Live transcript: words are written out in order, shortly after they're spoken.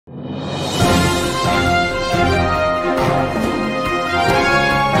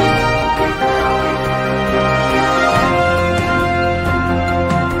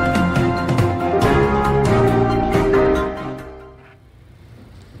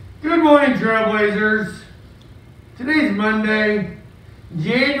Good morning, Trailblazers. Today's Monday,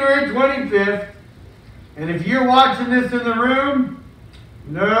 January 25th, and if you're watching this in the room,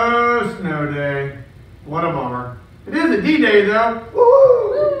 no snow day. What a bummer. It is a D-Day, though.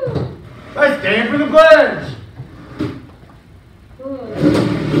 Woo! I stand for the pledge. Does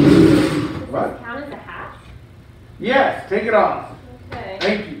What? this count as a hat? Yes, take it off. Okay.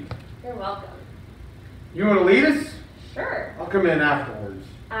 Thank you. You're welcome. You want to lead us? Sure. I'll come in afterwards.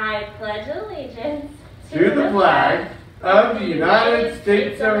 I pledge allegiance To the flag of the United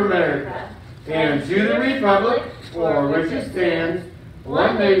States of America and to the republic for which it stands,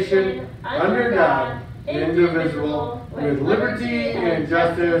 one nation, under God, indivisible, with liberty and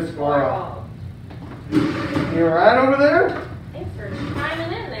justice for all. You all right over there? Thanks for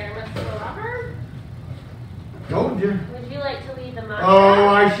chiming in there, Mr. Lover. Told you. Would you like to lead the mantra? Oh,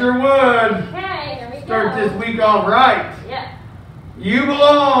 I sure would. Okay, here we go. Start this week off right. Yep. You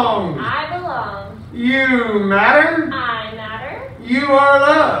belong. I belong. You matter. I matter. You are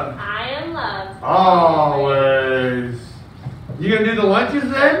loved. I am loved. Always. You gonna do the lunches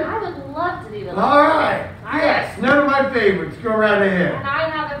then? I would love to do the All right. All Yes, none of my favorites. Go right And ahead. I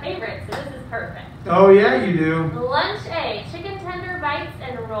have a favorite, so this is perfect. Oh, yeah, you do. Lunch A, chicken tender bites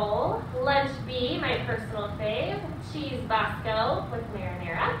and roll. Lunch B, my personal fave, cheese Bosco with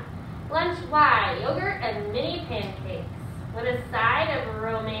marinara. Lunch Y, yogurt and mini pancakes with a side of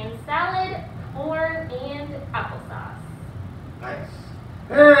romaine salad, corn, and applesauce. Nice.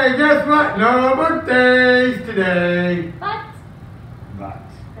 Hey, guess what? No birthdays today. But, But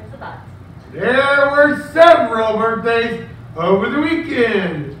there's a but. there were several birthdays over the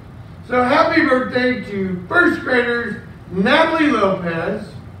weekend. So happy birthday to first graders Natalie Lopez,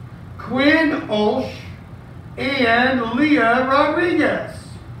 Quinn Olsch, and Leah Rodriguez.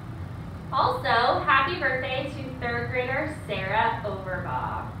 Also, happy birthday to third grader Sarah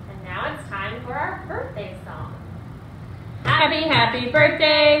Overbaugh. And now it's time for our birthday song. Happy, happy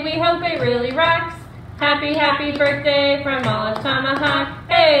birthday, we hope it really rocks. Happy, happy birthday from all of Tomahawk.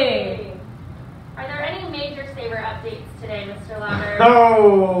 Hey! Are there any major saver updates today, Mr. Lover?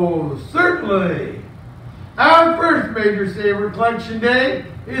 Oh, certainly. Our first Major Saver Collection Day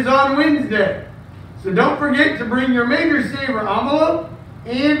is on Wednesday. So don't forget to bring your Major Saver envelope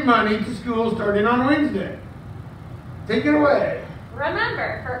and money to school starting on Wednesday. Take it away.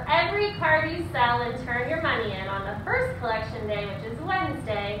 Remember, for every card you sell and turn your money in on the first collection day, which is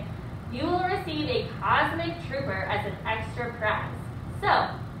Wednesday, you will receive a Cosmic Trooper as an extra prize. So,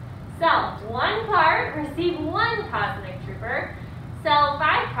 sell one card, receive one Cosmic Trooper. Sell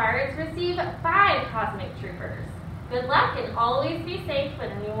 5 cards, receive 5 Cosmic Troopers. Good luck and always be safe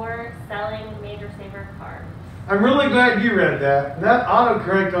when you're selling Major Saver cards. I'm really glad you read that. That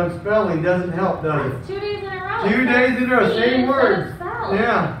autocorrect on spelling doesn't help, does it? That's 2 days in a row. 2 days in a row, See, same instead words. of sell.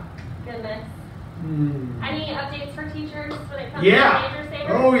 Yeah. Goodness. Hmm. Any updates for teachers when it comes Yeah. to Major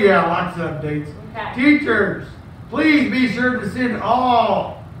Savers? Oh yeah, lots of updates. Okay. Teachers, please be sure to send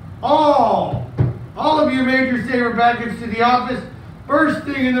all of your Major Saver packets to the office first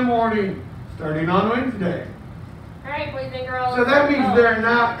thing in the morning, starting on Wednesday. All right, boys and girls. So that means Oh, they're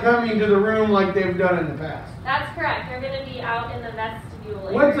not coming to the room like they've done in the past. That's correct. They're going to be out in the vestibule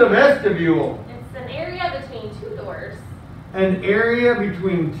area. What's a vestibule? It's an area between 2 doors. An area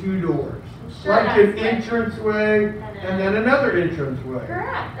between 2 doors. I'm sure Like that's an right. entranceway and then another entranceway.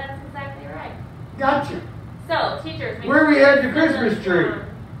 Correct. That's exactly right. Gotcha. So, teachers. make Where we sure had you the send Christmas us, tree.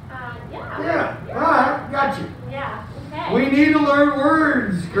 Yeah. Yeah, alright, gotcha. Yeah. Okay. We need to learn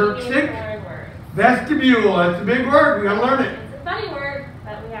words, We need to Kirksick. learn words. Vestibule, that's a big word, we gotta learn it. It's a funny word,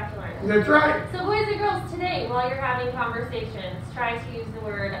 but we have to learn it. That's right. So, boys and girls, today, while you're having conversations, try to use the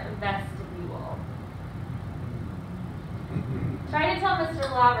word vestibule. Try to tell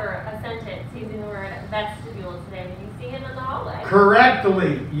Mr. Lover a sentence using the word vestibule today when you see him in the hallway.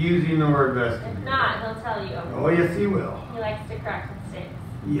 Correctly using the word If vestibule. not, he'll tell you. Oh, yes, he will. He likes to correct mistakes.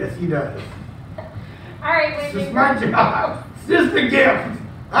 Yes, he does. All right, It's boys just and my girls. job. It's just a gift.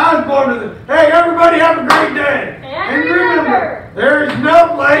 I was born to the. Hey, everybody, have a great day. And remember, there is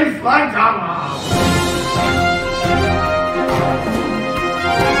no place like Tomahawk.